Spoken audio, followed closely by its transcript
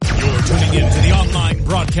tuning in to the online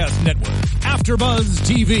broadcast network, AfterBuzz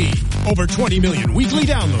TV. Over 20 million weekly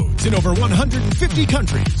downloads in over 150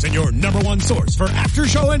 countries, and your number one source for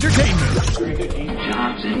after-show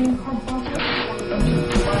entertainment.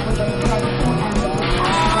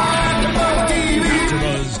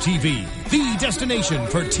 AfterBuzz TV, the destination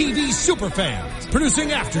for TV superfans. Producing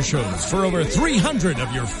aftershows for over 300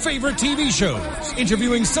 of your favorite TV shows.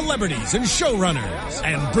 Interviewing celebrities and showrunners.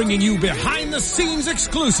 And bringing you behind-the-scenes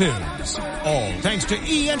exclusives. All thanks to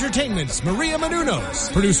E! Entertainment's Maria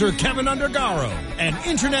Menounos, producer Kevin Undergaro, and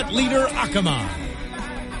internet leader Akamai.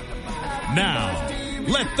 Now,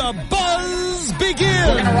 let the buzz begin!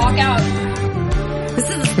 We're gonna rock out. This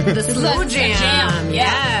is the slow jam.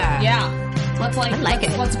 Yeah.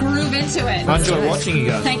 Let's groove into it. I enjoy watching you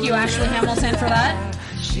guys. Thank you, Ashley Hamilton, for that.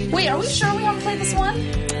 Wait, are we sure we haven't played this one?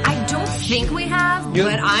 I don't think we have,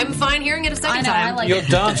 but I'm fine hearing it a second time. I like Your it.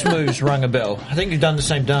 dance moves rung a bell. I think you've done the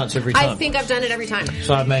same dance every time. I think I've done it every time.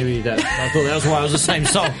 So maybe that. I thought that was why it was the same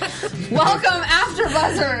song. Welcome,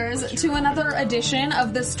 AfterBuzzers, to another edition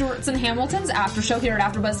of the Stewarts and Hamiltons After Show here at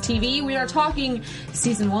AfterBuzz TV. We are talking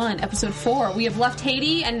Season 1, Episode 4. We have left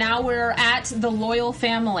Haiti, and now we're at the Loyal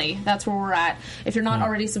Family. That's where we're at. If you're not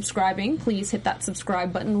already subscribing, please hit that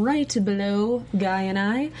subscribe button right below Guy and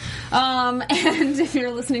I. And if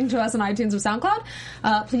you're listening to us on iTunes or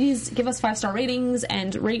SoundCloud, please give us 5-star ratings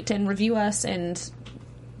and rate and review us and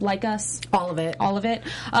like us. All of it.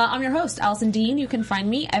 I'm your host, Allison Dean. You can find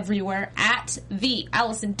me everywhere at the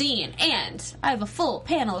Allison Dean. And I have a full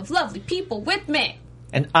panel of lovely people with me.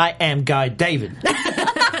 And I am Guy David.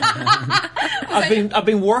 I've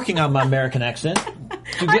been working on my American accent.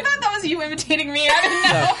 I thought that was you imitating me. I didn't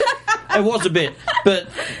know. It was a bit, but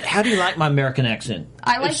how do you like my American accent?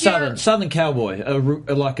 I like it's your... Southern cowboy,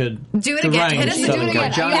 like a Do it again. Hit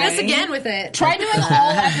us again with it. Try doing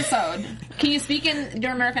all episode. Can you speak in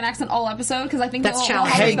your American accent all episode? Because I think that's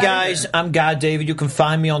challenging. Hey guys, I'm Guy David. You can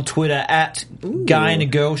find me on Twitter at Guy and a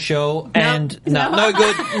Girl Show. And no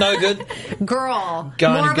good. Girl,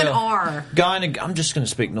 Guy more and of a an R. Guy and a. I'm just going to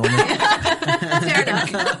speak normally. Fair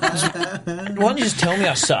enough. Why don't you just tell me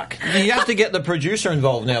I suck? You have to get the producer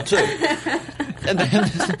involved now too. And then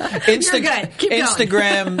You're good. Keep going.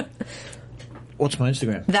 Instagram. What's my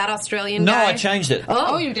Instagram? That Australian No, guy? I changed it.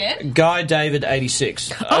 Oh, you did? Guy David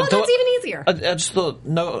 86. Oh, that's even easier. I just thought,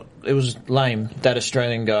 no, it was lame, that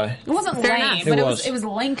Australian guy. It wasn't Fair lame, enough. but It it was. was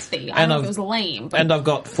lengthy. I don't know if it was lame. But... And I've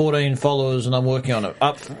got 14 followers and I'm working on it.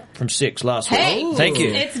 Up from 6 last Hey, week. Thank you.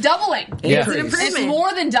 It's doubling. Yeah. It's an improvement. It's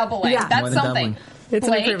more than doubling. Yeah. That's More than something. doubling. It's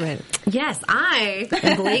Blake? an improvement. Yes, I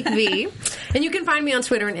am Blake V. And you can find me on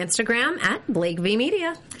Twitter and Instagram at Blake V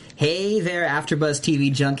Media. Hey there, AfterBuzz TV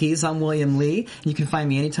junkies. I'm William Lee. You can find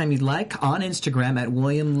me anytime you'd like on Instagram at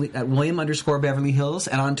William_Beverly Hills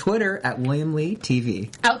and on Twitter at William Lee TV.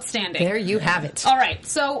 Outstanding. There you have it. All right,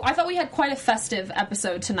 so I thought we had quite a festive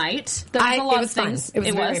episode tonight. There was a lot it was of things. fun. It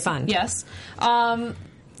was very fun. Yes.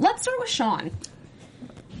 Let's start with Sean.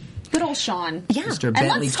 Good old Sean. Yeah. Mr. And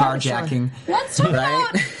Bentley let's talk- carjacking. Let's talk Right?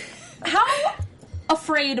 about how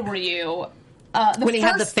afraid were you When he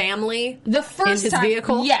had the family the first in his time,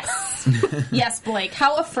 vehicle? Yes. Yes, Blake.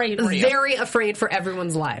 How afraid were you? Very afraid for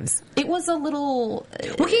everyone's lives. It was a little...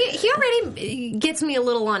 Well, he already gets me a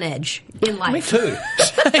little on edge in life. Me too.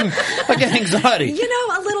 Same. I get anxiety. You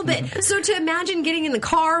know, a little bit. So to imagine getting in the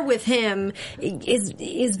car with him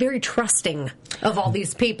is very trusting of all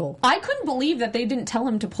these people. I couldn't believe that they didn't tell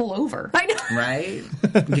him to pull over. I know. Right?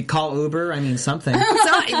 You call Uber, I mean something.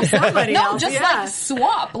 Somebody No, else. just yeah. like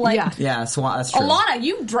swap. Like, Yeah. Yeah, that's true. Alana,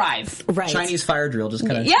 you drive. Right. Chinese fire drill, just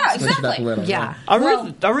kind of Yeah, switch it up exactly. a little. Yeah. I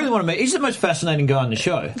really want to meet. He's the most fascinating guy on the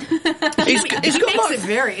show. He's got makes like, it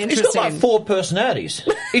very He's got like interesting. 4 personalities.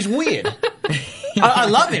 He's weird. I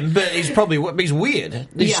love him, but he's weird.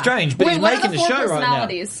 He's Yeah. strange, but Wait, he's what making are the the 4 show right now.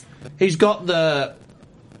 personalities? He's got the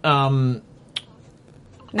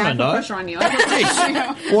Now I I put know. pressure on you.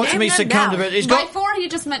 Jeez. Watch Name me them succumb to down. it. He's By got 4, he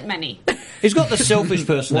just meant many. He's got the selfish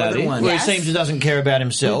personality, one. where Yes. he seems he doesn't care about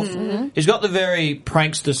himself. He's got the very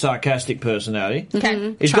prankster, sarcastic personality.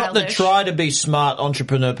 Okay. He's got the Childish. try to be smart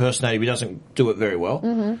entrepreneur personality, but he doesn't do it very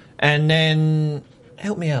well. And then,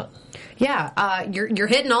 help me out. Yeah, you're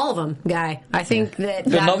hitting all of them, Guy. I think that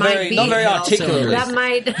But not might very, be... not very also- articulately. That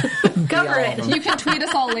might cover Yeah. it. You can tweet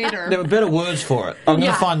us all later. There are better words for it. I'm going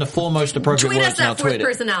Yeah. to find the 4 most appropriate Tweet words us and I'll that fourth tweet it.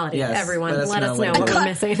 personality, Yes, everyone. let us Let know us know what what it we're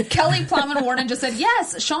is. missing. Kelly Plowman Warden just said,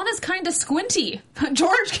 yes, Sean is kind of squinty.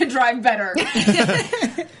 George can drive better.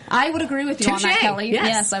 I would agree with you on that, Touche. Kelly.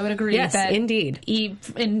 Yes. I would agree Yes, that indeed. he,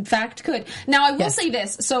 in fact, could. Now, I will Yes. say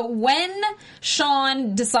this. So when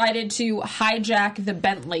Sean decided to hijack the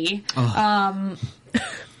Bentley,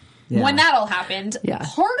 when that all happened, Yeah.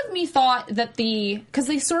 part of me thought that because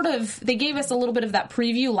they gave us a little bit of that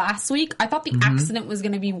preview last week. I thought the accident was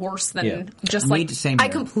going to be worse than just like. Same I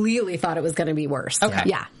here. completely thought it was going to be worse. Okay.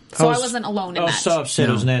 Yeah. So I wasn't alone in I that. was so upset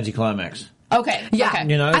it was an anticlimax. Okay. Yeah. Okay.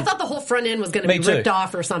 You know? I thought the whole front end was going to Me be too. ripped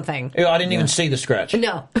off or something. I didn't even see the scratch.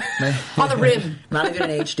 No. On the rim. Not even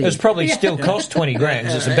in HD. It was probably still cost 20 grand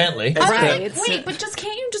 'cause it's a Bentley. Right. Wait, but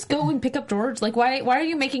can't you just go and pick up George? Like, why are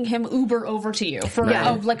you making him Uber over to you for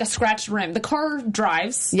like a scratched rim? The car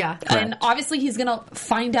drives. Yeah. And obviously he's going to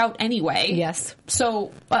find out anyway. Yes.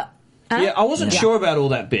 So, Yeah, I wasn't sure about all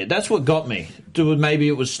that bit. That's what got me. Maybe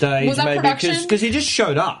it was staged. Was that maybe production? because he just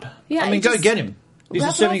showed up. Yeah, I mean, it go just- get him. He's a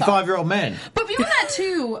That's what I thought. 75-year-old man. But beyond that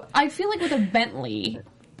too, I feel like with a Bentley,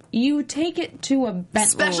 you take it to a Bentley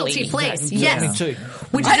Specialty place. Yeah, Yes. me too.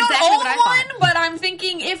 Which is I don't exactly own what I one, thought. but I'm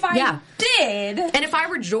thinking if I did. And if I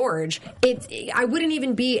were George, I wouldn't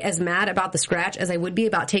even be as mad about the scratch as I would be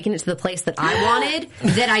about taking it to the place that I wanted,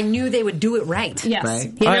 that I knew they would do it right. Yes. Right?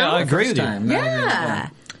 You know? I agree with you. Time. Not even- Yeah.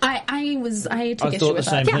 I took I issue thought with the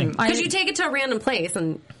same that. thing. Because you take it to a random place,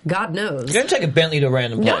 and God knows. You don't take a Bentley to a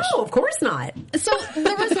random place. No, of course not. So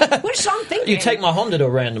there was What's Sean thinking? You take my Honda to a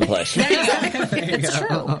random place. It's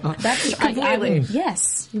true. That's Completely.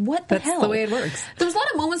 yes. What the That's hell? the way it works. There was a lot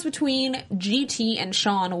of moments between GT and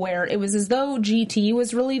Sean where it was as though GT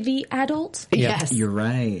was really the adult Yes. You're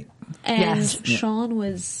right. and Yes. Sean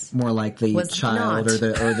was. More like the Was child not. or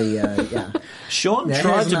the yeah. Sean Yeah,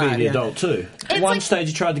 tried he's to be not, the yeah. adult too. It's At one like- stage,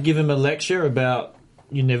 he tried to give him a lecture about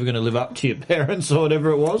you're never going to live up to your parents or whatever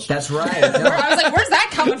it was. That's right. I was like, "Where's that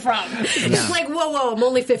coming from?" It's like, whoa, I'm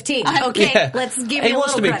only 15. Okay, Yeah. let's give He you a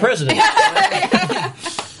wants to little be credit. president.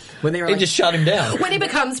 When they were He like, just shut him down. When he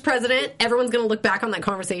becomes president, everyone's going to look back on that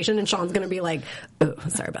conversation, and Sean's going to be like, "Oh,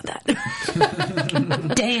 sorry about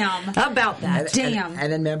that." Damn. About that. Damn.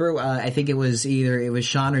 And then remember, I think it was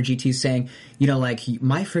Sean or GT saying, like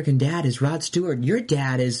my freaking dad is Rod Stewart, your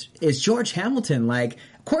dad is George Hamilton. Like,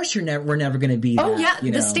 of course we're never going to be. Oh that, yeah,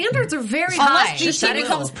 you the know. standards are very high. Unless GT That is-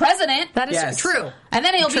 becomes president, that is Yes. true. and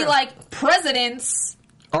then he'll be True. like president's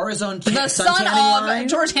Or his own the son suntanning of line,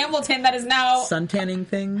 George Hamilton that is now. suntanning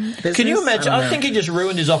thing. Business? Can you imagine? don't I know. think he just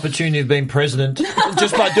ruined his opportunity of being president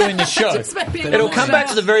just by doing this show. Just by being It'll on come the back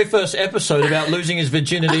show. to the very first episode about losing his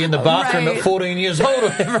virginity in the bathroom Right. at 14 years old, or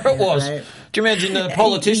whatever it was. Right. Do you imagine the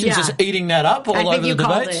politicians Yeah. just eating that up all I over think the you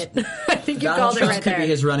called debates? it. I think you Donald called it Trump right could there. be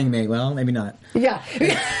his running mate. Well, maybe not. Yeah.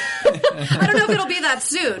 I don't know if it'll be that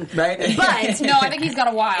soon. Right? But No, I think he's got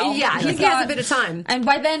a while. yeah, he has got a bit of time. And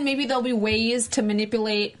by then, maybe there'll be ways to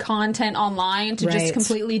manipulate content online to just Right.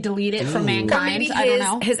 completely delete it from Or mankind. maybe I don't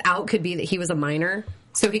know. his out could be that he was a minor.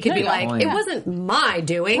 So he could There be you go. like, Oh, it yeah. wasn't my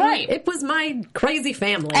doing. Right. It was my crazy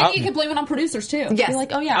family. And you can blame it on producers too. Yes. Be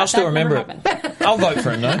like, oh yeah, I'll still that never remember it. happened. I'll vote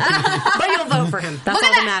for him, though. But you'll vote for him. That's Look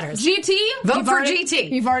all at that matters. GT, Vote you've for already-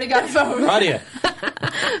 GT. You've already got a vote Right here.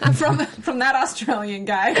 from that Australian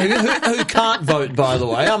guy. Who can't vote, by the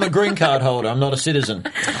way. I'm a green card holder. I'm not a citizen.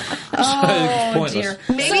 Oh pointless. dear.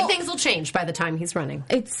 Maybe So, things will change by the time he's running.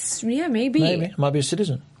 It's maybe. Maybe. I might be a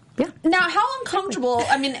citizen. Yeah. Now, how uncomfortable,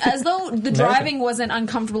 I mean, as though the driving wasn't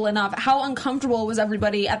uncomfortable enough, how uncomfortable was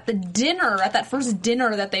everybody at the dinner, at that first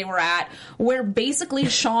dinner that they were at, where basically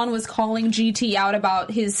Sean was calling GT out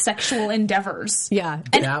about his sexual endeavors? Yeah.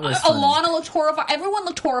 And That was funny. Alana looked horrified. Everyone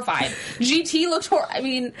looked horrified. GT looked horrified. I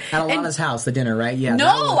mean, At Alana's house, the dinner, right? Yeah. No,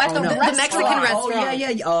 that was- at the no. Mexican Oh, restaurant.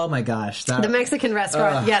 yeah. Oh my gosh. That, The Mexican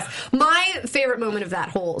restaurant, yes. My favorite moment of that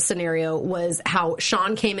whole scenario was how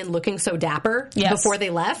Sean came in looking so dapper Yes. before they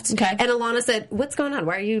left. Okay. And Alana said, "What's going on?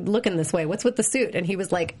 Why are you looking this way? What's with the suit?" And he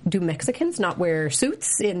was like, "Do Mexicans not wear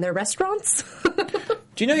suits in their restaurants?"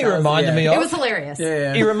 Do you know who he reminded me of? It was hilarious.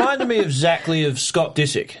 Yeah. He reminded me exactly of Scott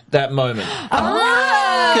Disick, that moment.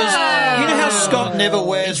 Oh! Because you know how Scott never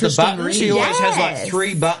wears the Interesting buttons? He read. always has like Yes.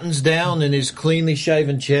 3 buttons down in his cleanly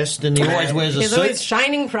shaven chest, and he always wears a He's always suit.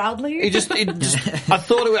 shining proudly. I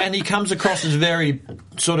thought it, and he comes across as very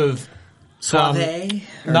sort of Suave.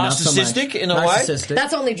 or not so much? narcissistic in a way. Narcissistic.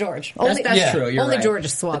 That's only George. That's Only, yeah. true. You're only right. George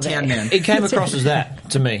is suave. The tan man. It came across as that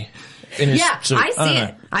to me. In his Yeah, suit. I don't see know.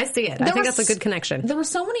 it. I see it. I There think was- that's a good connection. there were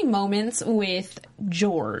so many moments with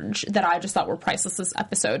George that I just thought were priceless this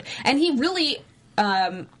episode. And he really,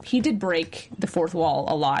 he did break the fourth wall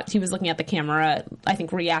a lot. He was looking at the camera, I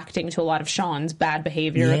think reacting to a lot of Sean's bad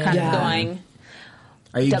behavior, Yeah. kind of Yeah. going,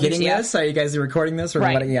 Are you getting WTF? this? Are you guys recording this? Or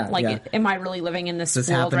right, what? Yeah. like, yeah. am I really living in this Is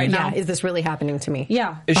this world right happening? now? Yeah, is this really happening to me?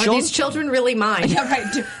 Yeah. Is Are Sean- these children really mine? Yeah,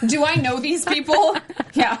 right. Do I know these people?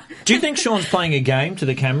 Yeah. Do you think Sean's playing a game to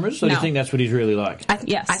the cameras, or do you No. think that's what he's really like?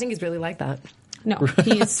 Yes. I think he's really like that. No,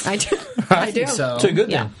 he's... I do. I do. So Too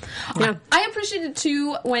good Yeah. then. Yeah. I appreciated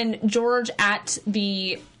too when George at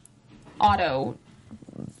the auto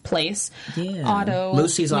place. Yeah. Auto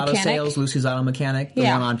Lucy's Auto Mechanic. Sales, Lucy's Auto Mechanic, the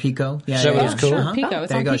Yeah. one on Pico. Yeah, So yeah, it was yeah. cool. Sure, Huh? Pico. It's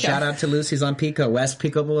There on you go. Pico. Shout out to Lucy's on Pico, West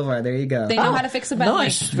Pico Boulevard. There you go. They know how to fix a Bentley.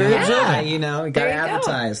 Nice. Very Yeah, observant. you know, got to There you go.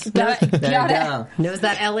 advertise. Got There it. you Got it. go. Knows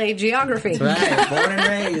that LA geography. Right, born and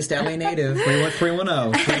raised, LA native,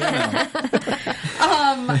 310.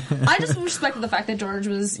 I just respected the fact that George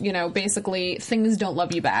was, basically things don't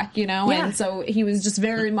love you back, Yeah. and so he was just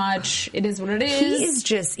very much, it is what it is.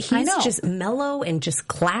 He's I know. just mellow and just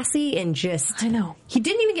classy and just. I know. He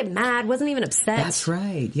didn't even get mad. Wasn't even upset. That's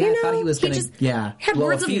right. Yeah, I thought he was going to, just yeah. had blow a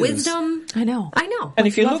words of fuse. wisdom. I know. And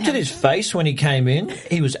if you Love looked him. at his face when he came in,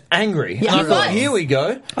 he was angry. Yeah, and I he thought, was. here we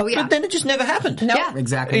go. Oh, yeah. But then it just never happened. No. Yeah.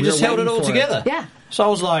 Exactly. He We just were held it waiting all for together. Yeah. So I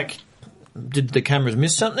was like, did the cameras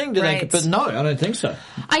miss something? Did Right. But no, I don't think so.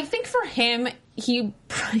 I think for him, he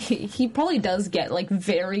probably does get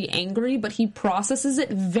very angry, but he processes it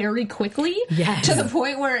very quickly. Yes. To the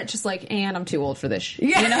point where it's just like, and I'm too old for this.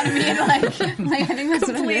 Yeah. You know what I mean? Like I think that's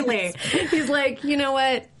Completely. what it is. He's like, you know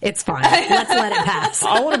what? It's fine. Let's let it pass.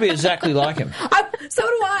 I want to be exactly like him. So do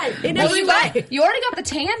I. In Well, every you way. already got the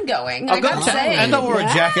tan going. I've got to say. and I wore a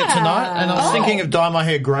jacket tonight, and I was thinking of dyeing my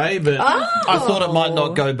hair grey, but I thought it might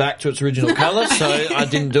not go back to its original colour, so I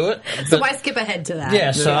didn't do it. So But, why skip ahead to that?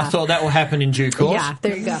 yeah, so I thought that will happen in due course. Yeah,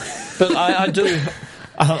 there you go. But I do.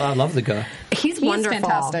 I love the guy. He's wonderful.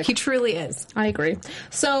 fantastic. He truly is. I agree.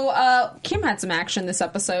 So Kim had some action this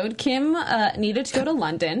episode. Kim needed to go to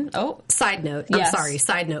London. Oh, Side note. Yes. I'm sorry.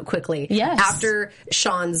 Side note quickly. Yes. After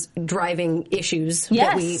Sean's driving issues Yes.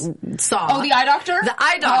 that we saw. Oh, the eye doctor? The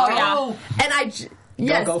eye doctor. Oh, yeah. And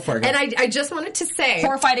yes. Go for it. And I just wanted to say.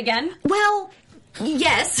 horrified again. Well,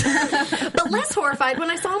 yes, but less horrified when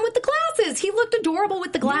I saw him with the glasses. He looked adorable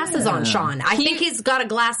with the glasses on, Sean. I think he's got a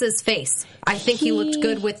glasses face. I think he looked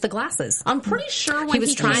good with the glasses. I'm pretty sure when He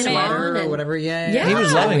was trying came them in, on. Or and- whatever, yeah. Yeah. He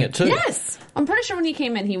was loving it too. Yes. I'm pretty sure when he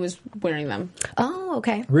came in, he was wearing them. Oh,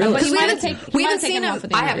 okay. Really? But he we might haven't, have taken- he we might haven't have taken seen them him. off at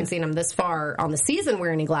the I interview. haven't seen him this far on the season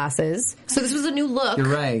wearing any glasses. So this was a new look. You're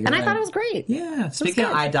right, you're and I right. thought it was great. Yeah, speaking of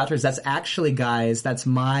good. eye doctors, that's actually, guys, that's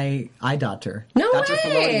my eye doctor. No Dr. way!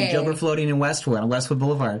 Floating, Gilbert Floating in Westwood, on Westwood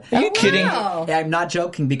Boulevard. Are you kidding? Wow. Yeah, I'm not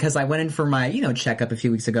joking because I went in for my, checkup a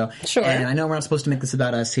few weeks ago. Sure. And I know we're not supposed to make this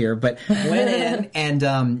about us here, but went in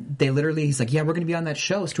and they literally, he's like, yeah, we're going to be on that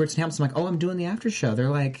show, Stewart's and Hamilton. I'm like, oh, I'm doing the after show. They're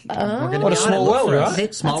like, we're going to be What a on small it. Look world, for us.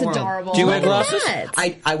 right? Small That's world. adorable. Do you wear Look at glasses?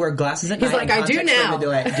 that. I wear glasses at He's night. like, and I do contacts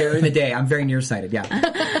now. During the day. I'm very nearsighted, yeah.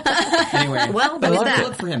 Anyway. Well, but look look, at that.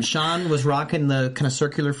 look for him. Sean was rocking the kind of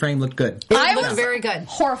circular frame, looked good. I looked was very good.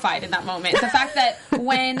 horrified in that moment. The fact that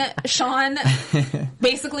when Sean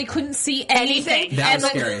basically couldn't see anything, That and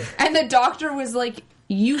was scary. and the doctor was like,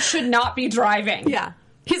 "You should not be driving." Yeah.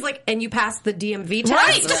 He's like, and you passed the DMV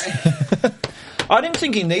test? Right. I didn't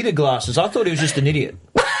think he needed glasses. I thought he was just an idiot.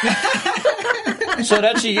 So it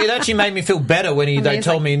actually made me feel better when they Amazing.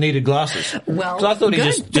 told me he needed glasses. Well, 'Cause I thought he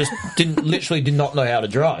good. just did not know how to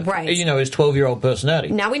drive. Right. His 12-year-old personality.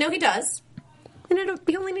 Now we know he does. And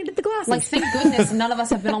he only needed the glasses. Like, thank goodness none of us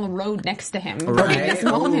have been on the road next to him during Right? this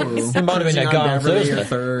moment. Ooh. It might have been that guy on Beverly or Thursday.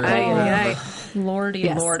 Third. Aye. Lordy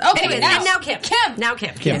Yes. Lord. Okay, Anyways, and now Kim. Now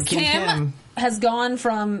Kim. Yes. Kim has gone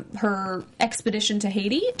from her expedition to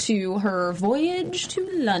Haiti to her voyage to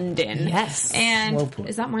London. Yes. And Well put.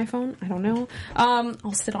 is that my phone? I don't know.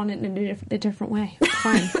 I'll sit on it in a different way.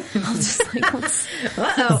 Fine. I'll just let's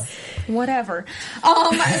Uh-oh. whatever.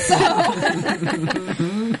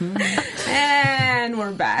 And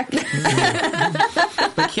we're back.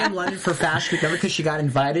 But Kim London for Fashion Week, remember because she got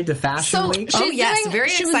invited to Fashion So Week? she's yes, doing, very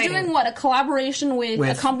she exciting. was doing what, a collaboration with a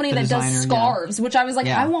With company the that does designer, scarves, which I was like,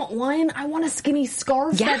 Yeah. I want one. I want a skinny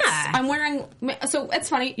scarf. Yeah. I'm wearing. So it's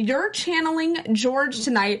funny. You're channeling George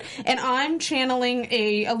tonight, and I'm channeling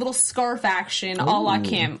a little scarf action a la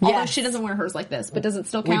Kim. Although Yes. she doesn't wear hers like this, but does it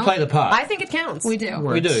still We count? play the part. I think it counts. We do.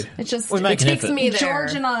 We do. It just We make it an takes effort. me there.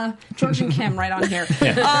 George and Kim right on here.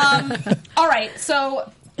 All right,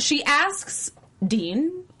 so she asks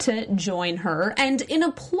Dean to join her, and in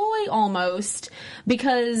a ploy almost,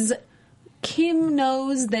 because Kim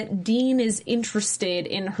knows that Dean is interested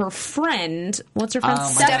in her friend. What's her friend? my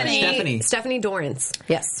Stephanie. God, Stephanie Dorrance.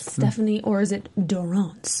 Yes. Stephanie, or is it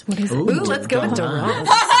Dorrance? What is it? Ooh, let's go with Dorrance.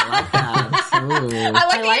 I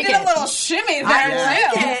like like you did it. a little shimmy there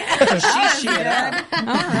too.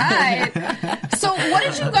 All right. So, what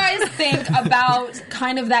did you guys think about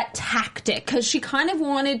kind of that tactic? Because she kind of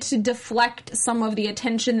wanted to deflect some of the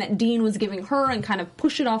attention that Dean was giving her and kind of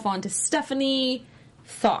push it off onto Stephanie.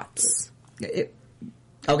 Thoughts?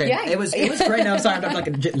 Okay, Yeah. it was great. No, I'm sorry, I'm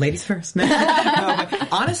like ladies first. No, but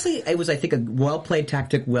honestly, it was I think a well played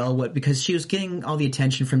tactic. Because she was getting all the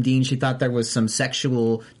attention from Dean, she thought there was some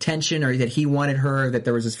sexual tension or that he wanted her, that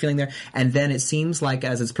there was this feeling there, and then it seems like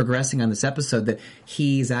as it's progressing on this episode that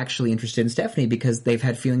he's actually interested in Stephanie because they've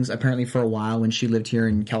had feelings apparently for a while when she lived here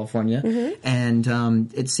in California, and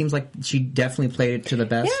it seems like she definitely played it to the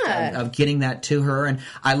best of getting that to her. And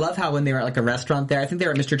I love how when they were at like a restaurant there, I think they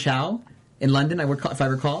were at Mr. Chow in London, if I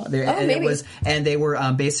recall. Maybe. They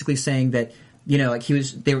were basically saying that, you know, like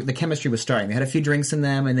the chemistry was starting. They had a few drinks in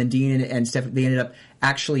them, and then Dean and Steph, they ended up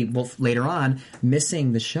actually, later on,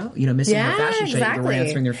 missing the show, missing the fashion show. They were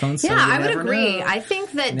answering their phones. Yeah, so I would agree. I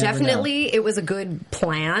think that definitely it was a good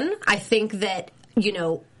plan. I think that,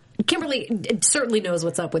 Kimberly certainly knows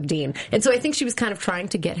what's up with Dean. And so I think she was kind of trying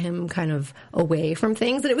to get him kind of away from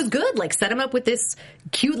things. And it was good. Like, set him up with this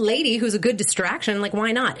cute lady who's a good distraction. Like,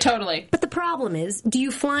 why not? Totally. But the problem is, do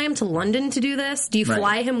you fly him to London to do this? Do you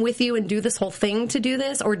fly him with you and do this whole thing to do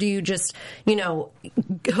this? Or do you just,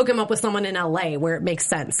 hook him up with someone in L.A. where it makes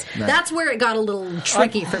sense? Right. That's where it got a little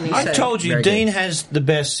tricky for me. I told you, Dean has the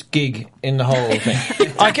best gig in the whole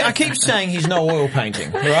thing. I keep saying he's no oil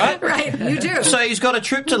painting, right? Right, you do. So he's got a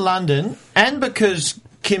trip to London, and because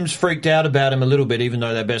Kim's freaked out about him a little bit, even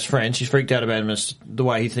though they're best friends, she's freaked out about him as the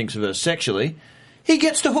way he thinks of her sexually. He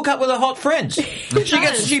gets to hook up with her hot friends.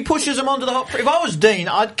 She pushes him onto the hot. If I was Dean,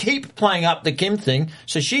 I'd keep playing up the Kim thing,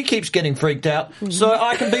 so she keeps getting freaked out, so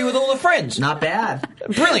I can be with all the friends. Not bad.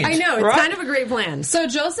 Brilliant. I know, it's right? kind of a great plan. So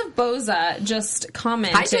Joseph Boza just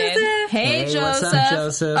commented. Hi, Joseph. Hey, Joseph. What's up,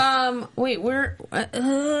 Joseph? Wait,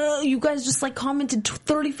 you guys just commented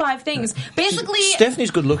 35 things. Basically,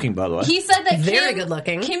 Stephanie's good looking, by the way. he said that Very good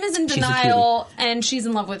looking. Kim is in She's a denial, and she's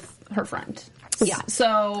in love with her friend. Yeah.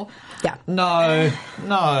 So, Yeah. No,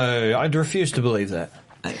 I'd refuse to believe that.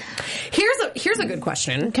 Here's a good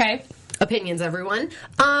question. okay. Opinions, everyone.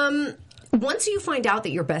 Once you find out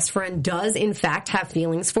that your best friend does in fact have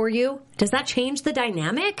feelings for you, does that change the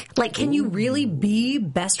dynamic? Like, can you really be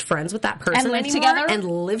best friends with that person And live anymore? together? And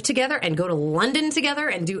live together and go to London together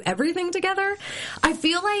and do everything together? I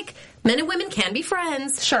feel like men and women can be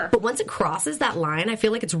friends. Sure. But once it crosses that line, I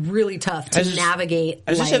feel like it's really tough to navigate.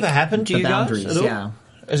 Has this ever happened to the you guys boundaries, at all? yeah.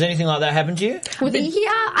 Has anything like that happened to you? Yeah,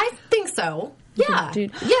 I think so. Yeah.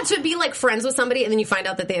 Dude. Yeah, to be friends with somebody and then you find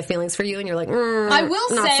out that they have feelings for you and you're like, I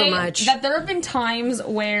will not say so much. that there have been times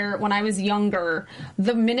where, when I was younger,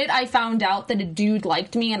 the minute I found out that a dude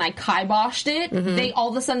liked me and I kiboshed it, they all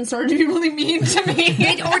of a sudden started to be really mean to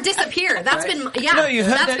me. Or disappear. That's been, No, you've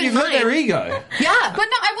hurt their ego. Yeah. But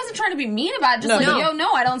no, I wasn't trying to be mean about it. Just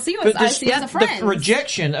No. I don't see you as, I see you as a friend. The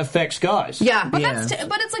rejection affects guys. Yeah. But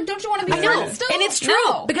but it's like, don't you want to be I know. friends still? And it's true.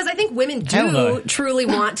 No. Because I think women Hell no. do truly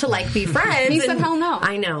want to be friends. He said and hell no.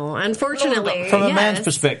 I know. Unfortunately. From a yes. man's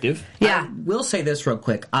perspective. Yeah. We'll say this real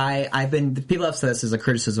quick. People have said this as a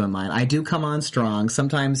criticism of mine. I do come on strong.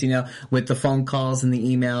 Sometimes, with the phone calls and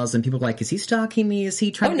the emails, and people are like, is he stalking me? Is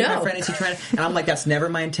he trying to be my friend? Is he trying to? And I'm like, that's never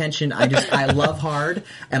my intention. I love hard,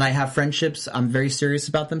 and I have friendships. I'm very serious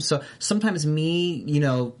about them. So sometimes me,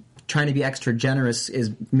 trying to be extra generous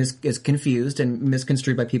is confused and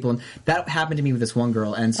misconstrued by people, and that happened to me with this one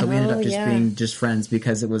girl, and so we ended up being just friends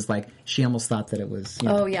because it was like she almost thought that it was.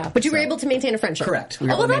 Oh yeah, but you were able to maintain a friendship. Correct. We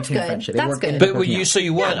were able to that's maintain a good. friendship. That's good. But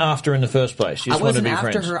you weren't after in the first place. You just I wanted to wasn't be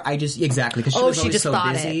after friends. her. I just exactly because she Oh, was she always just so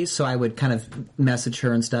thought busy. it. So I would kind of message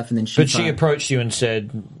her and stuff, and then she. But she approached you and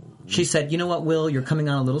said, She said, "You know what, Will? You're coming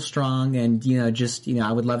on a little strong, and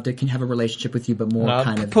I would love to have a relationship with you, but more no,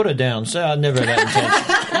 kind of." put her down. Say I never had that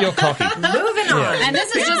intention. You're cocky. Moving on. And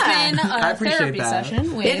this has just been a appreciate therapy that.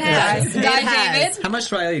 session with It has. Guy It has. David. How much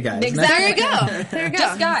do I owe you guys? Exactly. There you go. There you go.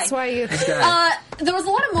 Just Guy. That's why you. There was a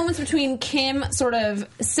lot of moments between Kim sort of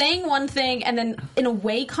saying one thing and then, in a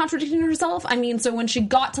way, contradicting herself. I mean, so when she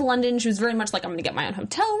got to London, she was very much like, I'm going to get my own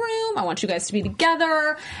hotel room. I want you guys to be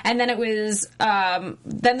together. And then it was,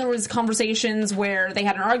 then there was conversations where they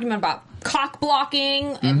had an argument about cock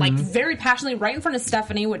blocking and very passionately right in front of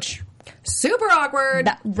Stephanie, which... Super awkward.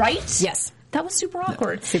 Right? Yes. That was super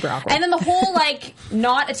awkward. Super awkward. And then the whole,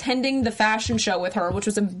 not attending the fashion show with her, which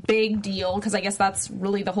was a big deal, because I guess that's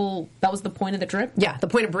really that was the point of the trip. Yeah, the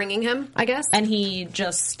point of bringing him, I guess. And he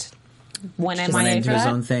just went Went MIA into for his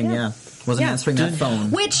that. own thing. Yeah, wasn't answering that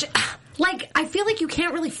phone. Which, Like, I feel like you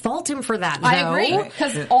can't really fault him for that. I though. agree,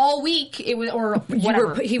 because all week it was, or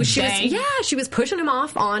whatever. She was pushing him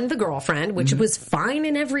off on the girlfriend, which was fine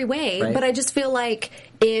in every way. Right. But I just feel like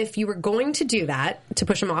if you were going to do that, to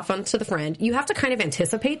push him off onto the friend, you have to kind of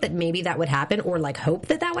anticipate that maybe that would happen, or like hope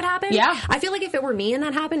that would happen. Yeah. I feel like if it were me and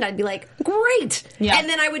that happened, I'd be like, great. Yeah. And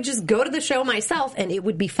then I would just go to the show myself and it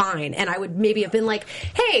would be fine. And I would maybe have been like,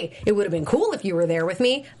 hey, it would have been cool if you were there with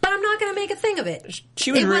me, but I'm not going to make a thing of it.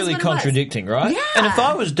 She was It really what it was. contradicting, right? Yeah. And if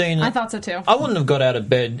I was Dean, I thought so too. I wouldn't have got out of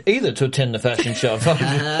bed either to attend the fashion show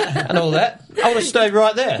and all that. I would have stayed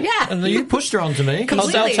right there. Yeah. And you pushed her onto me.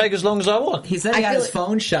 Completely. I'll take as long as I want. He said he I had feel his like-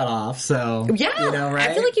 phone shut off, so Yeah. you know, right?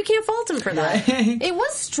 I feel like you can't fault him for that. It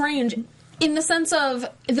was strange in the sense of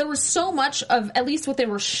there was so much of at least what they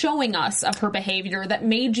were showing us of her behavior that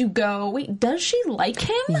made you go, wait, does she like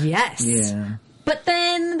him? Yes. Yeah. But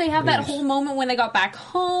then they have that whole moment when they got back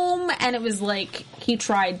home and it was like he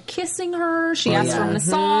tried kissing her. She asked for a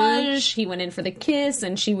massage. He went in for the kiss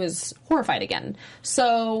and she was horrified again.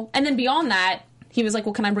 So, and then beyond that, he was like,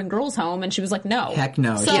 well, can I bring girls home? And she was like, no. Heck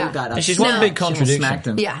no. So- She got And she's upset. one big She almost contradiction. smacked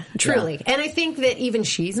him. Yeah, truly. And I think that even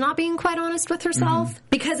she's not being quite honest with herself.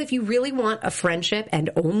 Because if you really want a friendship and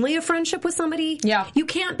only a friendship with somebody, Yeah. you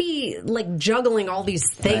can't be like juggling all these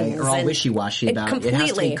Right, things. or all and- wishy-washy about it. It has to be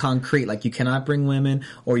completely. concrete. Like, you cannot bring women,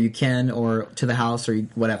 or you can, or to the house, or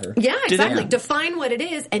whatever. Yeah, exactly. they- Define what it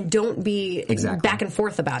is and don't be Exactly. back and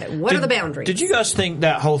forth about it. What are the boundaries? Did you guys think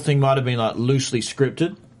that whole thing might have been like loosely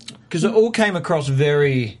scripted? Because it all came across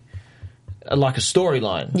very like a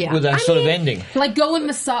storyline Yeah. with that I sort of mean- ending. Like go and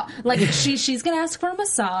massage, like she's gonna ask for a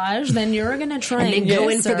massage, then you're gonna try And then go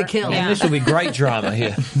in for the kill. Yeah. This will be great drama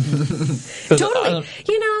here. But, Totally.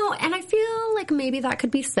 You know, and I feel like maybe that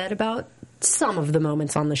could be said about some of the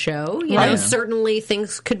moments on the show. You know, Right. certainly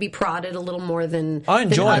things could be prodded a little more than, I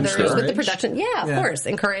enjoy than them others still. with the production. Yeah, of Yeah. course,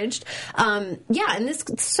 encouraged. Yeah, and this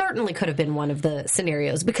certainly could have been one of the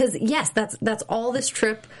scenarios because yes, that's all this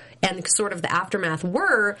trip and sort of the aftermath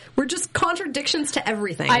were just contradictions to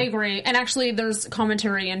everything. I agree. And actually, there's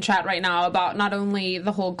commentary in chat right now about not only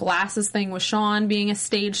the whole glasses thing with Sean being a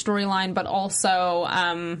stage storyline, but also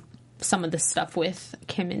some of the stuff with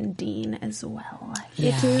Kim and Dean as well.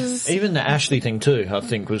 It is. even the Ashley thing too, I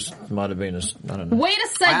think might have been I don't know. Way to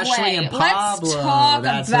segue. Ashley and Let's Pablo, talk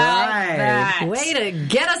that's about right. that. Way to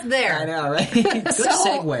get us there. I know, right? Good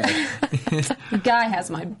segue. The guy has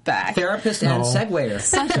my back. Therapist and segwayer.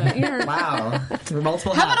 Such a, you're, Wow.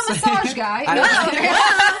 Multiple how about hats. a massage guy?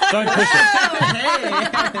 Don't push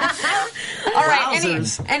it. All right.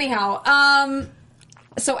 Wowzers. Anyhow,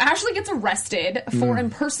 so Ashley gets arrested for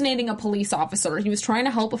impersonating a police officer. He was trying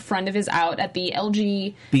to help a friend of his out at the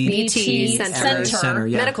LGBT BT Center,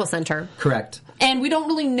 yeah. Medical Center. Correct. And we don't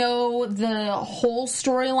really know the whole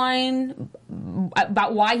storyline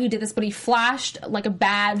about why he did this, but he flashed like a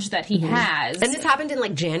badge that he has. And this happened in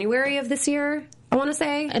like January of this year, I want to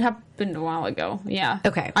say. It happened a while ago. Yeah.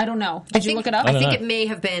 Okay. I don't know. Did you look it up? I don't think know. it may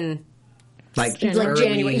have been Like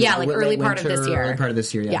January. Yeah, like late early part of winter, this year. Early part of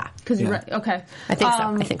this year, yeah. Yeah. Because yeah. okay. I think so.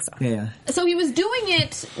 I think so. Yeah. So he was doing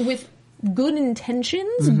it with good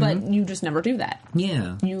intentions, but you just never do that.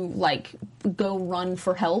 Yeah. You like go run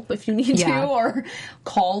for help if you need Yeah. to, or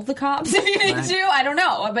call the cops if you need Right. to. I don't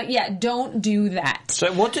know, but yeah, don't do that.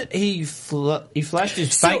 So what did he flashed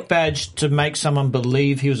his fake badge to make someone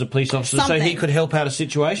believe he was a police officer so he Something. could help out a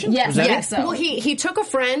situation? Yes, Was that yes. it? So- Well, he took a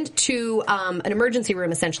friend to an emergency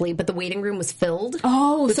room essentially, but the waiting room was filled.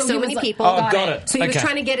 Oh, with so so he was many like- people. Oh, got it. So he was Okay.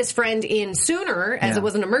 trying to get his friend in sooner, as Yeah. it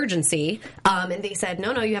was an emergency. And they said,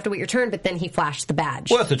 no, you have to wait your turn. But then he flashed the badge.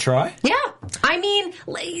 Worth a try. Yeah, I mean,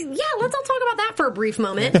 let's all talk about that for a brief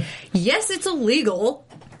moment. Yes, it's illegal,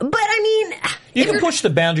 but I mean, You if can you're- push the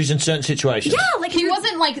boundaries in certain situations. Yeah, like He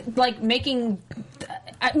wasn't like making.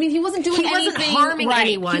 I mean, he wasn't doing he wasn't anything. harming right.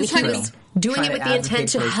 anyone. He was He trying was to. doing Trying it with to the intent advocate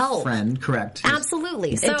to for his help. friend, correct.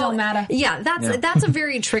 Absolutely. So, don't matter. Yeah, that's a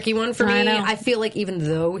very tricky one for I me. know. I feel like even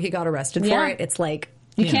though he got arrested Yeah. for it, it's like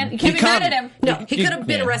You can't be You mad can't- at him. no, he You- could have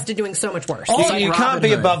been yeah. arrested doing so much worse. Oh, like you Robin can't be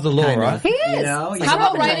Hood, above the law, kind of. right? He is. You know, Like How about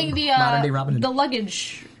Robin Hood. writing the Modern day Robin Hood. the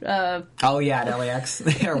luggage? Oh yeah, at LAX.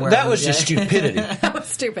 Or wherever, That was yeah. just stupidity. That was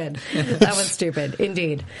stupid. That was stupid,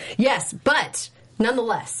 indeed. Yes, but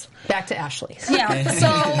nonetheless, back to Ashley. Yeah. So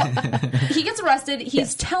he gets arrested.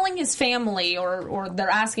 He's telling his family, or they're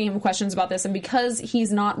asking him questions about this, and because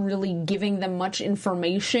he's not really giving them much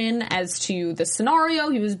information as to the scenario,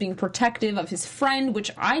 he was being protective of his friend,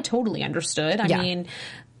 which I totally understood. I Yeah. mean,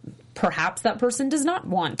 perhaps that person does not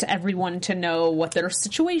want everyone to know what their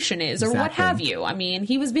situation is, or what Exactly. have you. I mean,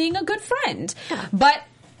 he was being a good friend, but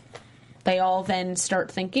they all then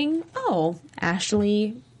start thinking, "Oh,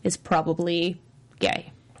 Ashley is probably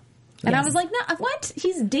gay." And I was like, no, what?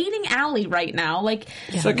 He's dating Allie right now. Like,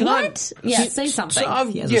 So can what? Say something. So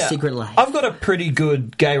He has a secret life. I've got a pretty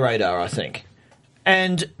good gay radar, I think.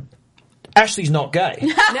 And Ashley's not gay.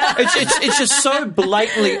 It's just so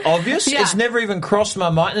blatantly obvious. Yeah. It's never even crossed my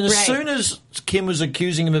mind. And as soon as Kim was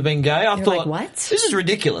accusing him of being gay, I thought, like, what? This is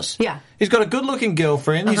ridiculous. Yeah. He's got a good-looking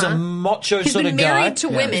girlfriend. He's a macho He's sort been of guy. married to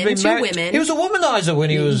women, He's been two married- women. He was a womanizer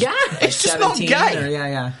when he was... Yeah. It's just not 17 gay. or-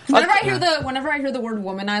 yeah. Whenever I hear the word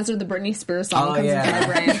womanizer, the Britney Spears song Oh, comes yeah. into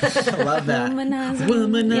my brain. I love that. Womanizer.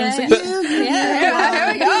 Womanizer.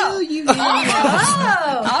 Yeah, here we go.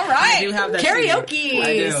 All right. I do have that Karaoke.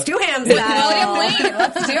 I do. Stu Ham William style. Lane.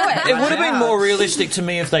 Let's do it. It would have been more realistic to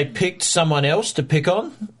me if they picked someone else to pick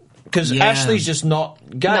on. Because Yeah. Ashley's just not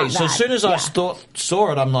gay. Not so as that, soon as I yeah.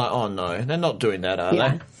 saw it, I'm like, oh no, they're not doing that, are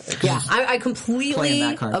Yeah. they? Yeah, I Playing completely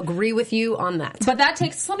that card. agree with you on that. But that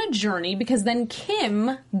takes us on a journey because then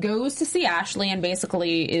Kim goes to see Ashley and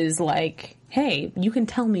basically is like, hey, you can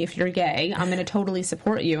tell me if you're gay. I'm going to totally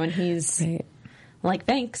support you. And he's like,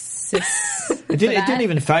 thanks, sis. It didn't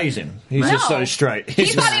even faze him. He's just so straight. He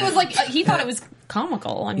thought he was like, he thought it was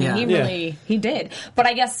comical. I mean, Yeah. he did. But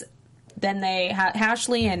I guess then they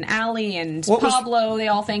Ashley and Allie and What was- Pablo, they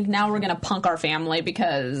all think now we're going to punk our family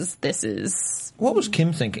because this is... What was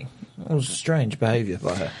Kim thinking? It was strange behaviour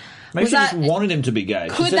by her. Maybe Was she just that- wanted him to be gay.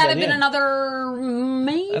 She Could said that at have the been end. another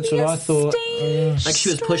maybe That's what I thought. stage Like she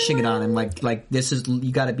was pushing it on him, like this is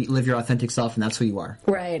you got to live your authentic self, and that's who you are.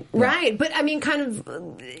 Right. But I mean, kind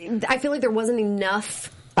of, I feel like there wasn't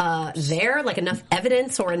enough there, like enough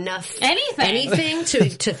evidence or enough Anything.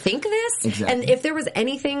 to think this. Exactly. And if there was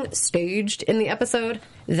anything staged in the episode,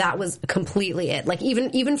 that was completely it. Like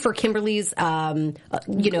even for Kimberly's, Ride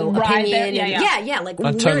opinion. there, yeah. Yeah. Like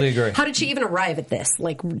I totally agree. How did she even arrive at this?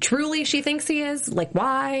 Like truly, she thinks he is. Like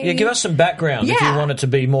why? Yeah, give us some background if you Yeah. want it to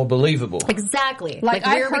be more believable. Exactly. Like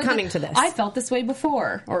where I are we heard coming that- to this? I felt this way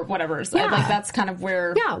before, or whatever. So Yeah. like that's kind of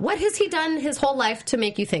where. Yeah, what has he done his whole life to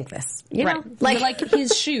make you think this? You know, Right. Like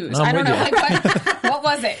his shoes. I'm I don't with know. you. Like what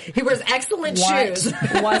was it? he wears excellent What shoes.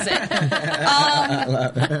 was it?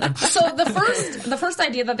 So the first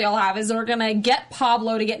idea that they all have is they're gonna get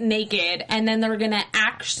Pablo to get naked, and then they're gonna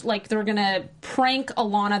they're gonna prank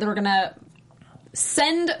Alana. They're gonna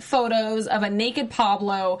send photos of a naked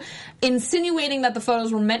Pablo, insinuating that the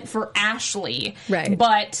photos were meant for Ashley. Right.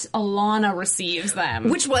 But Alana receives them.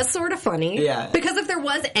 Which was sort of funny. Yeah. Because if there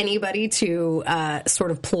was anybody to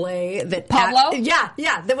sort of play that... Pablo?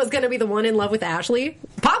 that was going to be the one in love with Ashley.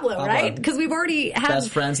 Pablo, right? Because we've already had... Best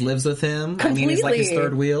friends, lives with him. I mean, he's like his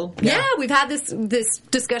third wheel. Yeah, we've had this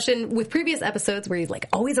discussion with previous episodes where he's like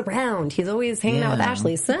always around. He's always hanging out with Yeah.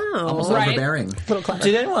 Ashley. So... Almost Right. overbearing. little clever.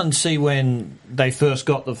 Did anyone see when they first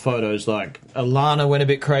got the photos, like Alana went a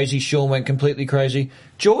bit crazy, Sean went completely crazy?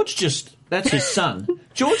 George just, that's his son.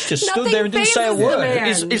 George just stood Nothing there and didn't say a phases the word.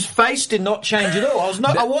 man. His face did not change at all.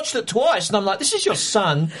 I watched it twice and I'm like, this is your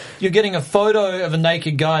son. You're getting a photo of a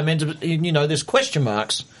naked guy meant to, there's question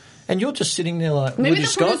marks. And you're just sitting there like, Maybe with the your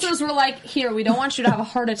scotch? producers were like, "Here, we don't want you to have a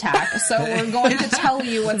heart attack, so we're going to tell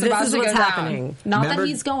you what's This about is to what's go happening. down." Not Remember- that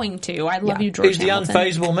he's going to. I love you, George. He's the Hamilton.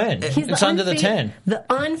 unfazable man. He's It's under the tan. The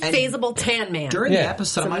unfazable tan man. During Yeah. the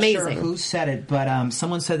episode, It's I'm not sure amazing. who said it, but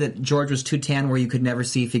someone said that George was too tan where you could never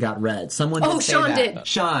see if he got red. Someone did say Sean that. did.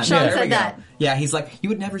 Sean Sean there said we go. that. Yeah, he's like, you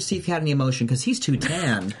would never see if he had any emotion because he's too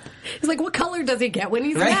tan. He's like, what color does he get when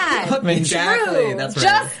he's Right? mad? Exactly. True. That's right.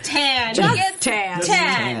 Just tan. Just He gets tan.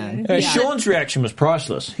 Tan. Tan. Sean's reaction was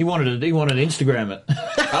priceless. He wanted to Instagram it.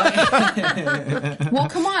 Well,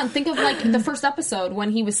 come on. Think of like the first episode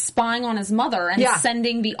when he was spying on his mother and Yeah.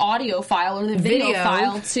 sending the audio file or the video Video.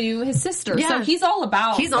 file to his sister. Yeah. So he's all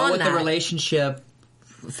about. He's on with that. the relationship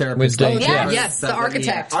therapist. With Dean. Yes. Yes, the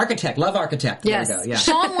architect. Architect. Love architect. Yes. There we go. Yeah.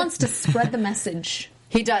 Sean wants to spread the message.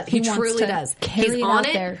 He does. He wants truly to does. carry He's it on out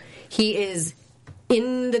it. there. He is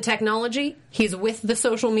in the technology. He's with the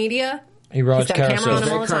social media. He rides He's got a camera on carousels.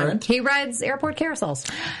 him all the Very time. current. He rides airport carousels.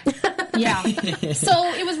 Yeah.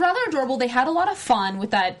 So it was rather adorable. They had a lot of fun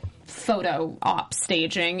with that photo op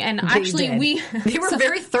staging, and actually They were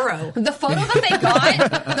very thorough. the photo that they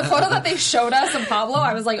got, the photo that they showed us of Pablo,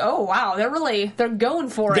 I was like, oh wow, they're going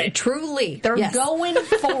for it. Truly. They're Yes. going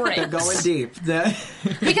for it. Going deep.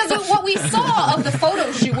 Because what we saw of the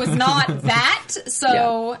photo shoot was not that.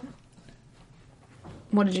 So,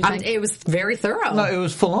 what did you think? It was very thorough. No, it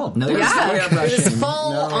was full on. No, Yeah, you're it was brushing. full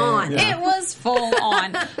on. It was full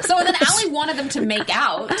on. So then Allie wanted them to make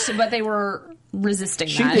out, but they were resisting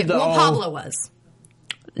that. did the- Well, Oh. Pablo was.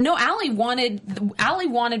 No, Allie wanted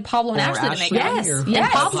Pablo and Or Ashley to make Ashley, out. or- Yes.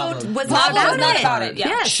 Yes. Pablo was not Pablo was about not it. about it, yeah.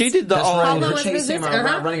 Yes. She did the That's old. right. Pablo They were was chasing him resistant.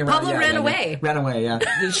 around, running around. Pablo ran away. Ran away, yeah.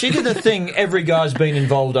 She did the thing every guy's been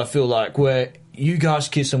involved, I feel like, where you guys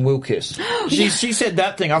kiss and we'll kiss. She said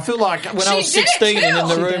that thing. I feel like when I She was did it 16 and in too.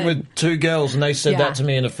 the She room did. with two girls and they said Yeah. that to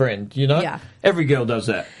me and a friend, you know? Yeah. Every girl does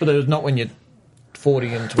that. But it was not when you're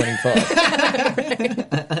 40 and 25.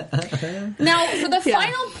 Now, for the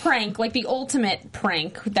final prank, like the ultimate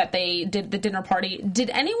prank that they did at the dinner party, did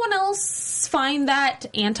anyone else find that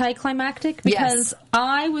anticlimactic? Because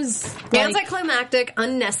I was like, Anticlimactic,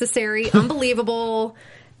 unnecessary, unbelievable.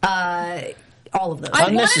 All of those. I wanted a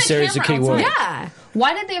Unnecessary is the camera key word. outside. Yeah.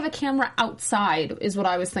 Why did they have a camera outside is what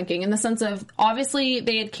I was thinking, in the sense of, obviously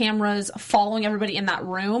they had cameras following everybody in that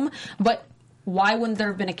room, but why wouldn't there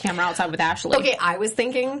have been a camera outside with Ashley? Okay, I was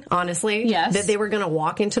thinking, honestly, Yes. that they were going to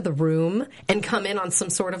walk into the room and come in on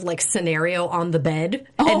some sort of like scenario on the bed,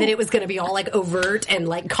 and then it was going to be all like overt and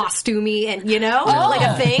like costumey and like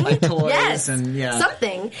a thing, Like toys yes, and, yeah.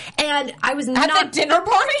 something. And I was At not the dinner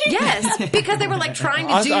party? Yes, because they were like trying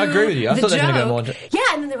to do. I agree with you. I the thought they were gonna go joke. more to- Yeah,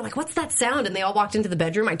 and then they were like, "What's that sound?" And they all walked into the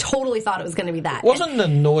bedroom. I totally thought it was going to be that. Wasn't the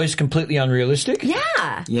noise completely unrealistic?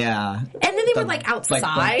 Yeah. Yeah. And then they were like outside.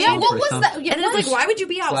 Yeah, what Or was something. that? Yeah, And it's like, why would you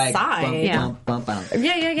be Like, outside? bump, Yeah. bump, bump, bump.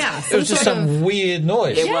 Yeah. It was just some weird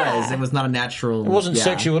noise. It Yeah. was. It was not a natural. It wasn't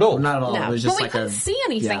sexual at all. Not at all. No. It was But just we like couldn't see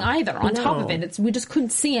anything yeah. either. On top of No. it, we just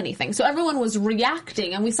couldn't see anything. So everyone was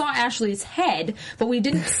reacting, and we saw Ashley's head, but we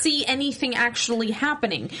didn't see anything actually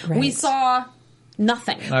happening. We Right. saw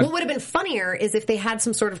nothing. What would have been funnier is if they had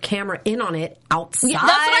some sort of camera in on it outside. Yeah,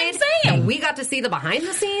 that's what I'm saying. And we got to see the behind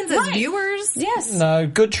the scenes as Right. viewers. Yes. No,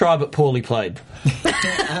 good try, but poorly played.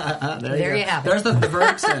 There you have it. There's the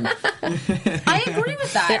verdict's in. I agree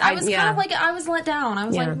with that. I was kind of like, I was let down. I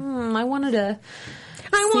was like, I wanted to.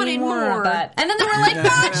 I see wanted more of that. And then they were like,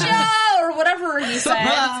 gotcha! Or whatever he said.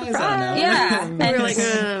 Surprise! I know. Yeah. We were And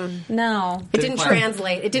like, no. it didn't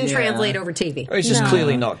translate. It didn't Yeah. translate over TV. He's just No.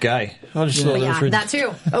 clearly not gay. I just thought Yeah, that was that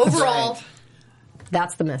too. Overall, Right.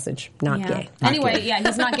 that's the message. Not Yeah. gay. Anyway, yeah,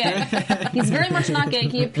 he's not gay. He's very much not gay.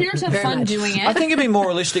 He appeared to have Very fun much. doing I it. think it'd be more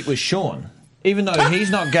realistic with Sean. Even though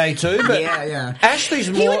he's not gay too, but Yeah.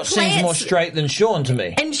 Ashley's would more play seems it more straight than Sean to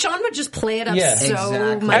me. And Sean would just play it up Yeah. so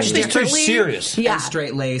Exactly. much Ashley's too differently. serious. Yeah. And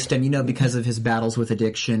straight laced, and because of his battles with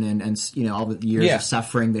addiction and all the years Yeah. of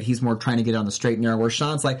suffering, that he's more trying to get on the straight and narrow. Where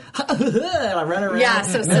Sean's like, I run around. Yeah,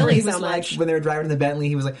 so Remember silly he was so like, much. when they were driving in the Bentley,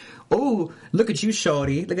 he was like, "Oh, look at you,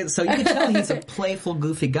 shorty." So you can tell he's a playful,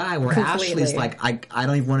 goofy guy. Where Completely. Ashley's like, I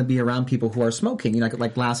don't even want to be around people who are smoking.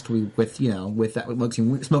 Like last week with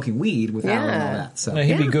smoking weed with Alan and all Yeah. that. So No,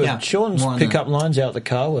 he'd be good. Yeah. Sean's More on pickup that. lines out the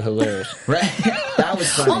car were hilarious. Right? That was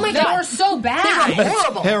funny. Oh my They god. were so bad. They were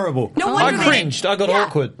horrible. Terrible. No I wonder they cringed. I got Yeah.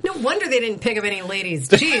 awkward. No wonder they didn't pick up any ladies.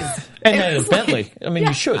 Jeez. And It then a was like- Bentley. I mean,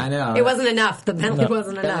 you should. I know. It wasn't enough. The Bentley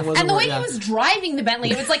wasn't enough. wasn't- And the way Yeah. he was driving the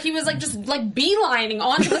Bentley, it was like he was like just like beelining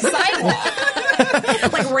onto the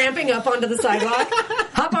sidewalk. Like ramping up onto the sidewalk.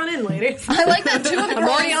 Hop on in, ladies. I like that two of the I'm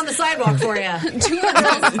already girls, on the sidewalk for you. two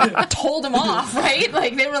of the girls told him off, right?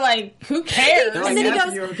 Like they were like, "Who cares?" They're And like, then he "Yeah,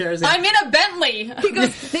 goes, who cares?" I'm in a Bentley. He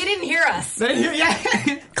goes, they didn't hear us. Yeah.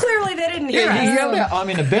 Clearly they didn't hear Yeah, you us. yelled out, I'm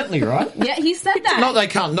in a Bentley, right? Yeah, he said that. Not they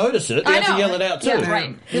can't notice it. They I have to know. yell it out too. Yeah,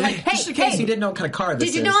 right. You're like, Just in case you didn't know what kind of car this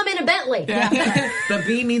is. Did you know I'm in a Bentley? The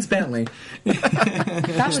B means Bentley.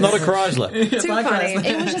 It's not a Chrysler. Too funny.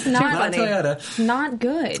 It was just Too not funny. Toyota. Not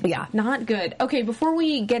good. Yeah. Not good. Okay, before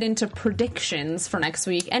we get into predictions for next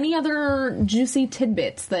week, any other juicy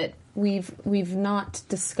tidbits that we've not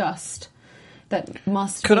discussed that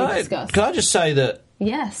must Could be I discussed? just say that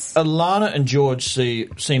Yes. Alana and George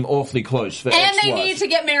seem awfully close for And they ex-wives. need to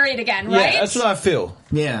get married again, right? Yeah, that's what I feel.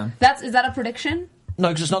 Yeah. Is that a prediction? No,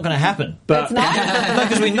 because it's not going to happen. But It's not? no,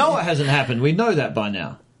 because we know it hasn't happened. We know that by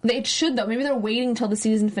now. It should though. Maybe they're waiting till the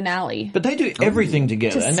season finale. But they do everything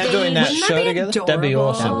together, To and they're stay- doing that Wouldn't that show be together. That'd be adorable?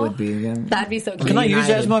 awesome. That would be. Yeah. That'd be so cute. Can I use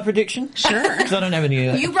that as United. my prediction? Sure. Because I don't have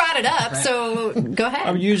any. You brought it up, so go ahead.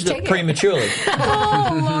 I used Take it prematurely.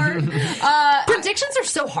 Oh Lord. Predictions are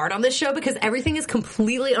so hard on this show because everything is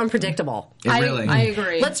completely unpredictable. Really. I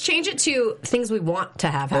agree. Let's change it to things we want to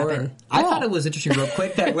have happen. I thought it was interesting, real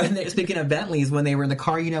quick, that when they, speaking of Bentleys, when they were in the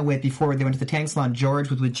car, before they went to the tank salon, George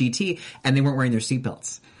was with GT, and they weren't wearing their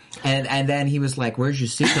seatbelts. And then he was like, "Where's your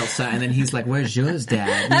seatbelt, son?" And then he's like, "Where's yours,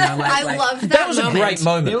 Dad?" I loved that. That was a moment. great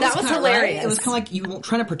moment. It That was kinda, hilarious. right? It was kind of like you were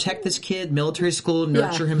trying to protect this kid, military school,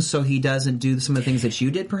 nurture him so he doesn't do some of the things that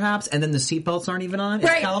you did, perhaps. And then the seatbelts aren't even on. It's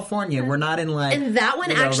Right. California. We're not in like. And that one,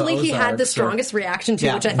 the actually, he had the Ozarks or- strongest reaction to,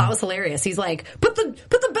 Yeah. which I thought was hilarious. He's like, "Put the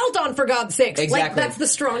belt on, for God's sakes. Like, Exactly. that's the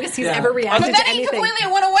strongest he's ever reacted But then to he anything.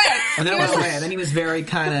 completely went away. And then, then he was very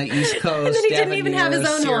kind of East Coast. And then he didn't even have his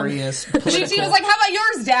own home. serious, She political. was like, "How about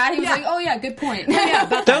yours, Dad?" He was Yeah. like, "Oh yeah, good point." Yeah,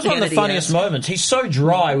 about That was one of the Kennedy funniest is. moments. He's so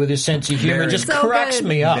dry with his sense of humor. Very. It just So cracks good.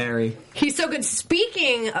 me up. Very. He's so good.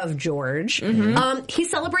 Speaking of George, he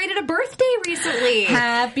celebrated a birthday recently.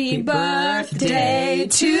 Happy birthday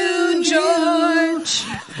to George.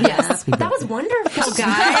 Yes, that was wonderful,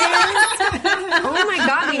 guys. Oh my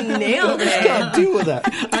God, we nailed it. Can't deal with that.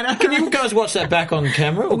 Can you guys watch that back on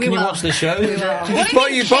camera, or We can you will. watch the show? What do you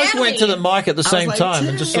mean, You both can went we? to the mic at the same like, time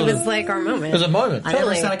and just It sort was of. like our moment. It was a moment. I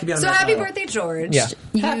never said I could be on So that. happy birthday, George. Yeah.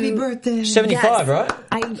 Happy birthday. 75, Yes. right?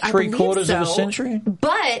 I Three believe quarters of a so. century.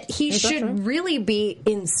 But he should really be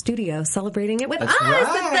in studio celebrating it with That's us.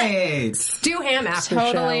 right. Stu Ham after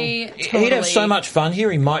Totally. show. He'd have so much fun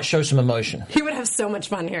here. He might show some emotion. He would have so much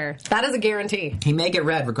fun here. That is a guarantee. He may get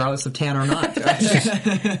red regardless of tan or not.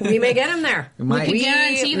 We may get him there. might. We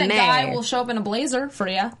guarantee that may. Guy will show up in a blazer for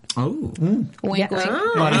you. Oh. Wink, wink.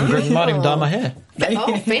 Oh. Might even dye my hair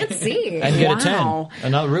Oh, fancy. and get a Wow. tan,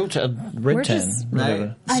 another real red We're tan. just-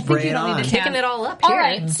 whatever. I think Spray you it don't on. need to Picking it all up All here.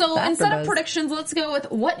 right, so The instead of AfterBuzz. predictions, let's go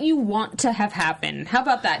with what you want to have happen. How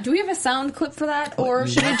about that? Do we have a sound clip for that, or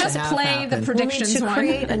should we want to just have play happen? the We'll We'll need predictions to one?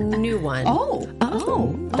 create a new one. Oh,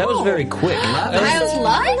 That was very quick. I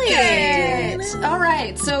like it. All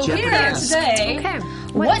right, so here Jeopardy-esque. today, Okay.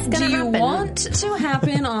 what What's do gonna you happen? want to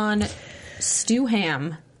happen on Stu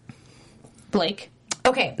Ham? Blake.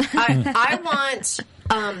 Okay, I want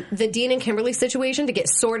the Dean and Kimberly situation to get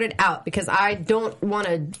sorted out because I don't want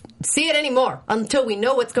to see it anymore until we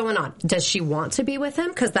know what's going on. Does she want to be with him?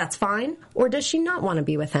 Because that's fine, or does she not want to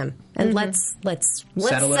be with him? And let's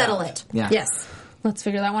Settle settle it it. out. Yeah. Yes, Let's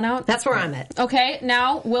figure that one out. that's where I'm at. Okay,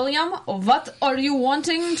 now, William, what are you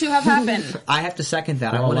wanting to have happen? I have to second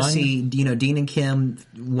that. I Well, want to mine- see, Dean and Kim.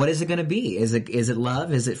 What is it going to be? Is it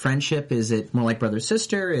love? Is it friendship? Is it more like brother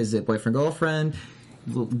sister? Is it boyfriend girlfriend?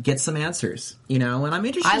 We'll get some answers, and I'm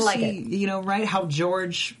interested I like to see, right, how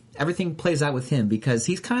George everything plays out with him because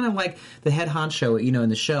he's kind of like the head honcho, in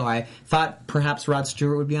the show. I thought perhaps Rod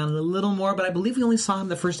Stewart would be on it a little more, but I believe we only saw him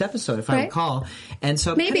the first episode, if I Right. recall. And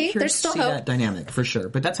so I'm Maybe. kinda curious There's to still see hope. that dynamic for sure.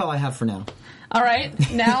 But that's all I have for now. All right,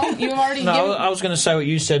 now you've already No, given... I was going to say what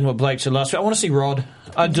you said and what Blake said last week. I want to see Rod.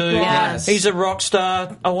 I do. Yes. He's a rock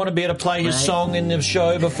star. I want to be able to play his Right. song in the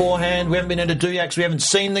show beforehand. We haven't been able to do yet because we haven't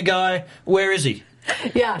seen the guy. Where is he?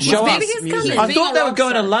 Yeah, Show maybe us. he's coming. I Being thought a they were rock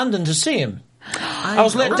going to star. London to see him. I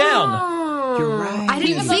was let down. You're right. I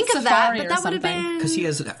didn't was think on of that, Safari but or that would have something. been Because he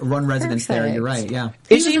has one residence there. You're right. Perfect. Yeah.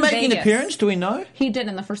 Is he was in making an Vegas. appearance? Do we know? He did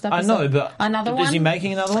in the first I episode. know, but another is one? he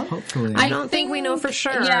making another one? Hopefully. I don't think we know for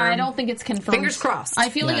sure. Yeah, I don't think it's confirmed. Fingers crossed. I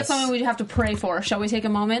feel like it's Yes. something we have to pray for. Shall we take a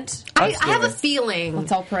moment? I have a feeling.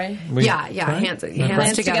 Let's all pray. Yeah, Pray? hands Hands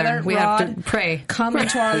together. together, We Rod. have to pray. Come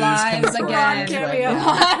into our lives again.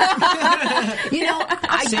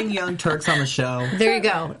 I Sing Young Turks on the show. There you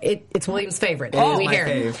go. It's William's favorite. is we my hear.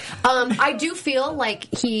 fave. I do feel like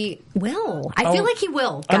he will. I feel like he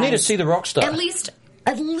will. I need to guys. see the rock star. At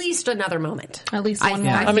least another moment. At least I one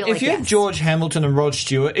feel- more. I I mean, feel if like you have yes. George Hamilton and Rod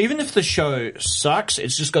Stewart, even if the show sucks,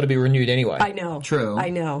 it's just got to be renewed anyway. I know. True. I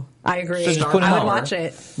know. I agree. So just put him I would on. watch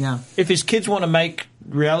it. Yeah. If his kids want to make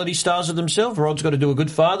reality stars of themselves, Rod's got to do a good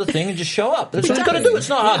father thing and just show up. That's what he's got to do. It's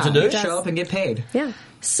not hard to do. Show up and get paid. Yeah.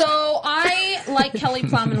 So I, like Kelly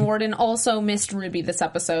Plowman Warden, also missed Ruby this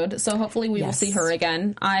episode. So hopefully we will Yes. see her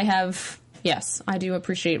again. Yes, I do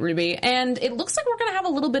appreciate Ruby. And it looks like we're going to have a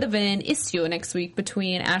little bit of an issue next week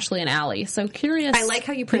between Ashley and Allie. So curious. I like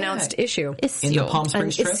how you pronounced issue. issue. In the Palm An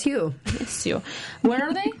Springs trip. issue. Issue. Where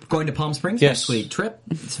are they? Going to Palm Springs Yes. next week. Trip.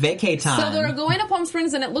 It's vacay time. So they're going to Palm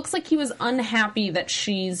Springs, and it looks like he was unhappy that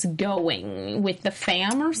she's going with the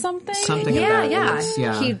fam or something. Something Yeah, about yeah. this,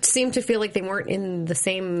 yeah. He seemed to feel like they weren't in the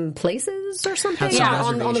same places or something. Had some Yeah,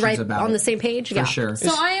 on the reservations right, about on it. the same page. For Yeah, sure. So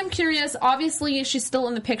I am curious. Obviously, she's still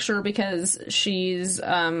in the picture because she's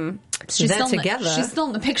They're still together. she's still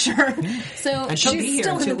in the picture. So And she'll be She's here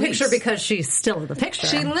still in in the 2 picture weeks. because she's still in the picture.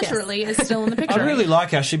 she Yes. literally is still in the picture. I really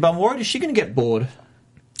like Ashley, but I'm worried, is she going to get bored?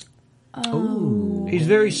 Oh. He's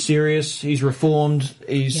very serious. He's reformed.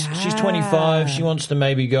 She's 25. She wants to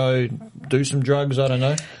maybe go do some drugs. I don't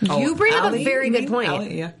know. You bring up Allie, a very you good mean? point.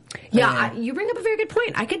 Allie, yeah. Yeah, you bring up a very good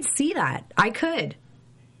point. I could see that. I could.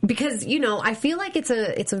 Because, I feel like it's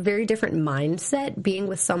a very different mindset being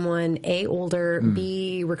with someone A, older,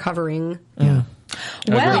 B, recovering. Well,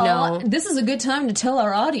 No. this is a good time to tell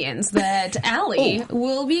our audience that Allie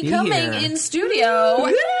will be coming here. in studio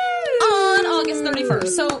on August 31st.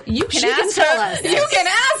 So you can She can ask tell her. us. You can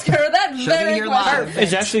ask her that She'll be very here question. live.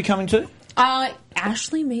 Is Ashley coming too?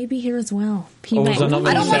 Ashley may be here as well. He Oh, may. is that not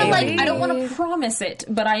I don't want to maybe? I don't want to promise it,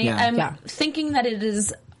 but I am thinking that it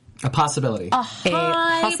is A possibility. a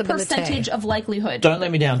high possibility. percentage of likelihood. Don't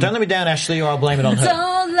let me down. Don't let me down, Ashley, or I'll blame it on her.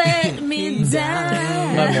 Don't let me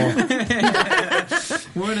down. No more.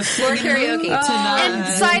 We're in a Or karaoke. tonight.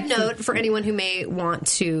 And side note, for anyone who may want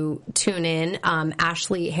to tune in,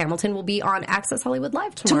 Ashley Hamilton will be on Access Hollywood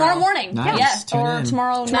Live Tomorrow morning. Nice. Yeah. Tune Or in.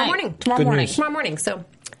 tomorrow Tomorrow night. morning. Tomorrow Good morning. news. tomorrow morning. So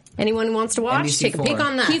anyone who wants to watch, NBC4. take a peek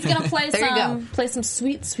on that. He's gonna play There you some go. play some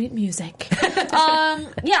sweet, sweet music.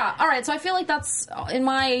 Yeah, all right. So I feel like that's in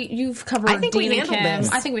my. You've covered. I think we Dean and handled Kim.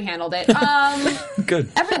 this. I think we handled it. Good.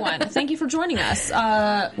 Everyone, thank you for joining us.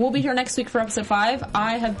 We'll be here next week for episode 5.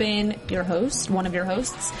 I have been your host, one of your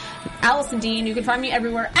hosts, Allison Dean. You can find me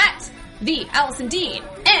everywhere at the Allison Dean.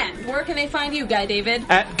 And where can they find you, Guy David?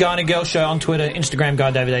 At Guy and Girl Show on Twitter, Instagram,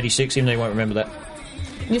 GuyDavid86, even though you won't remember that.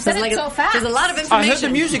 You said it so fast. There's a lot of I information. heard the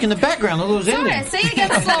music in the background. I thought it was Sorry, ending. say it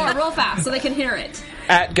again slower, real fast, so they can hear it.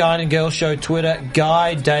 At Guy and Girl Show Twitter,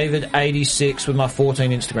 GuyDavid86 with my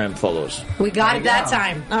 14 Instagram followers. We got it that go.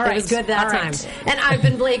 time. All right. It was good that All right. time. And I've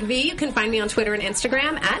been Blake V. You can find me on Twitter and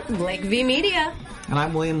Instagram at Blake V Media. And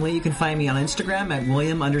I'm William Lee. You can find me on Instagram at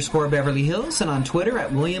William_Beverly Hills and on Twitter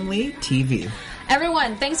at William Lee TV.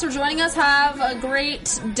 Everyone, thanks for joining us. Have a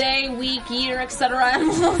great day, week, year, etc. And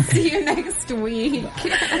we'll see you next week.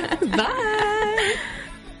 Bye.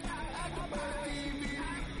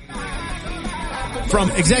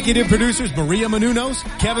 From executive producers Maria Menounos,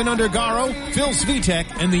 Kevin Undergaro, Phil Svitek,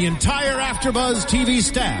 and the entire AfterBuzz TV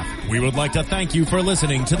staff, we would like to thank you for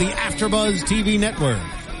listening to the AfterBuzz TV network.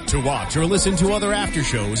 To watch or listen to other after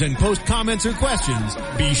shows and post comments or questions,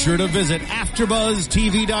 be sure to visit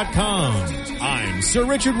AfterBuzzTV.com. I'm Sir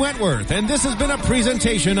Richard Wentworth, and this has been a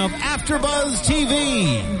presentation of AfterBuzz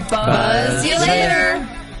TV. Buzz you later.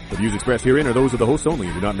 The views expressed herein are those of the hosts only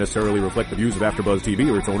and do not necessarily reflect the views of AfterBuzz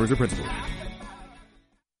TV or its owners or principals.